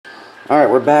All right,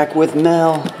 we're back with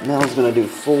Mel. Mel's going to do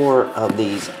 4 of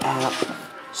these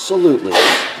absolutely.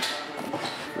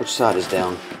 Which side is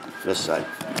down? This side.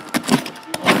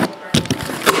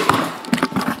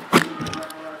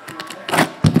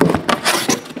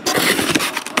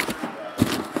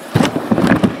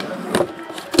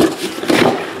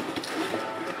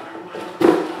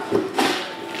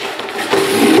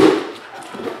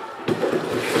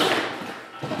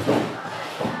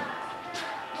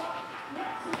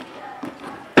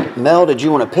 Mel, did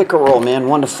you want to pick a roll, man?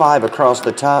 1 to 5 across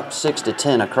the top, 6 to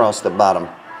 10 across the bottom.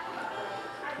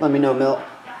 Let me know, Mel.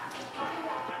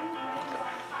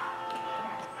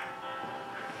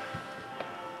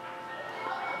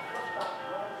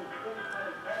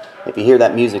 If you hear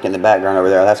that music in the background over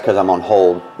there, that's because I'm on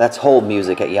hold. That's hold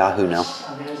music at Yahoo now.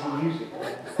 Amazing music.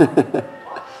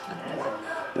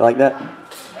 You like that?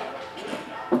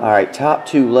 All right, top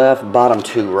 2 left, bottom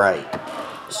 2 right.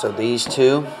 So these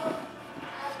 2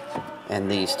 and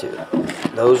these 2.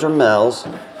 Those are Mel's.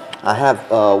 I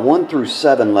have 1 through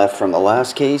 7 left from the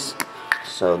last case.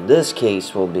 So this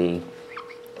case will be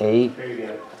 8,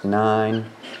 9,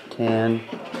 10,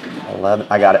 11.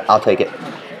 I got it. I'll take it.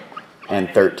 And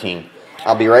 13.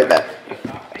 I'll be right back.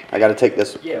 I got to take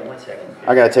this. Yeah, 1 second.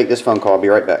 I got to take this phone call. I'll be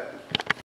right back.